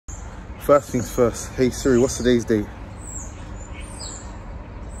First things first. Hey Siri, what's today's date?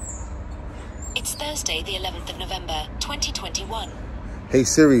 It's Thursday, the 11th of November, 2021. Hey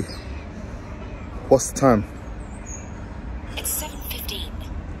Siri, what's the time? It's 7:15.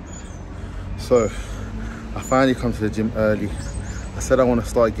 So, I finally come to the gym early. I said I want to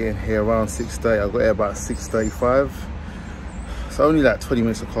start getting here around 6:30. I got here about 6:35. So only like 20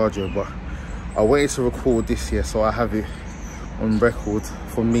 minutes of cardio, but I waited to record this here so I have it on record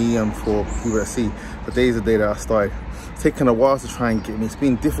for me and for people that see. Today's the day that I started. It's taken a while to try and get me. It's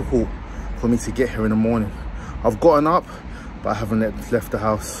been difficult for me to get here in the morning. I've gotten up, but I haven't left the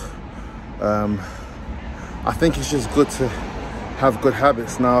house. I think it's just good to have good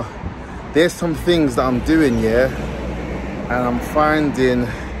habits. Now, there's some things that I'm doing, yeah, and I'm finding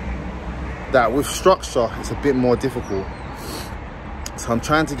that with structure, it's a bit more difficult. So I'm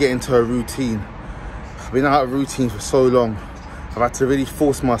trying to get into a routine. I've been out of routine for so long. I've had to really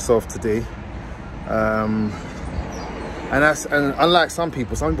force myself today. And unlike some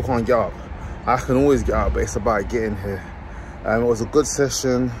people can't get up. I can always get up, but it's about getting here. It was a good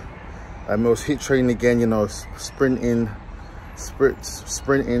session. It was HIIT training again, you know, sprinting,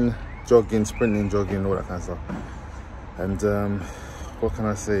 jogging, all that kind of stuff. And what can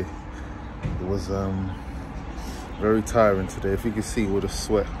I say? It was very tiring today. If you can see with the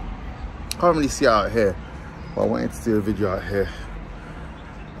sweat. Can't really see it out here, but I wanted to do a video out here.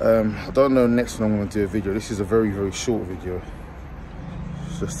 I don't know next one I'm going to do a video. This is a very, very short video.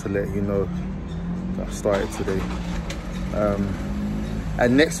 Just to let you know that I started today.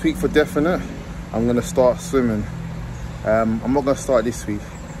 And next week for definite, I'm going to start swimming. I'm not going to start this week.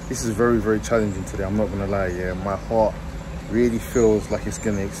 This is very, very challenging today. I'm not going to lie, yeah. My heart really feels like it's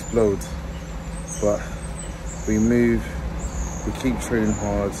going to explode. But we move, we keep training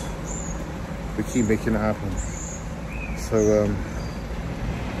hard, we keep making it happen. So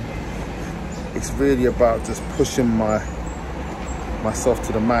it's really about just pushing myself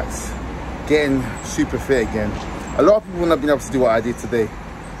to the max, getting super fit again. A lot of people wouldn't have been able to do what I did today,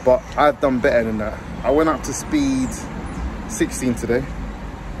 but I've done better than that. I went up to speed 16 today,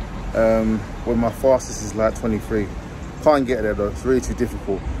 when my fastest is like 23. Can't get there though, it's really too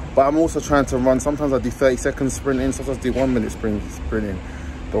difficult. But I'm also trying to run. Sometimes I do 30 seconds sprinting, sometimes I do 1 minute sprinting.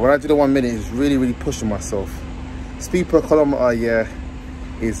 But when I do the 1 minute, it's really, really pushing myself. Speed per kilometer, yeah,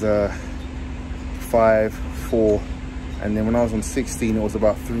 is 5.4. And then when I was on 16, it was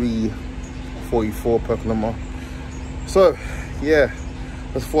about 3.44 per kilometer. So, yeah,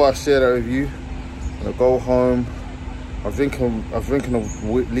 just thought I'd share that with you. I'm gonna go home. I've drinking a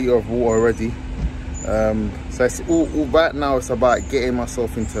litre of water already. So it's all right now, it's about getting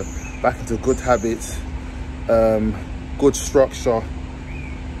myself back into good habits, good structure.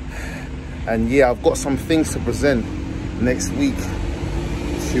 And yeah, I've got some things to present next week.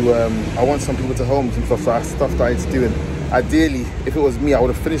 I want some people to help me, some stuff that I need to do. And ideally, if it was me, I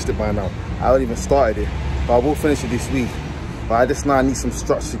would have finished it by now. I haven't even started it, but I will finish it this week. But I just now need some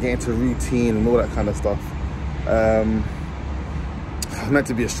structure to get into routine and all that kind of stuff. It's meant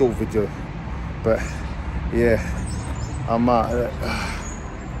to be a short video, but yeah, I'm out.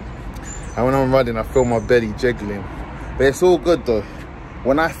 And when I'm running, I feel my belly jiggling. But it's all good though.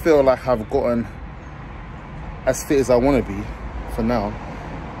 When I feel like I've gotten as fit as I want to be, for now,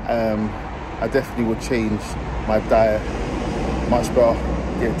 I definitely would change my diet much better,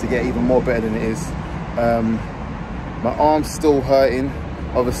 to get even more better than it is. My arm's still hurting.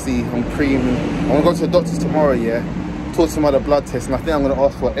 Obviously, I'm creaming. I'm gonna go to the doctor's tomorrow, yeah. Talk to them about the blood test, and I think I'm gonna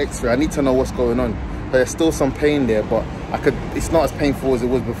ask for an X-ray. I need to know what's going on. But there's still some pain there, but it's not as painful as it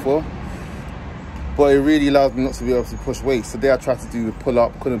was before. But it really allows me not to be able to push weights. Today I tried to do a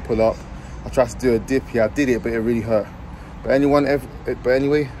pull-up, couldn't pull up. I tried to do a dip, yeah, I did it, but it really hurt. But anyway,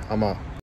 I'm out.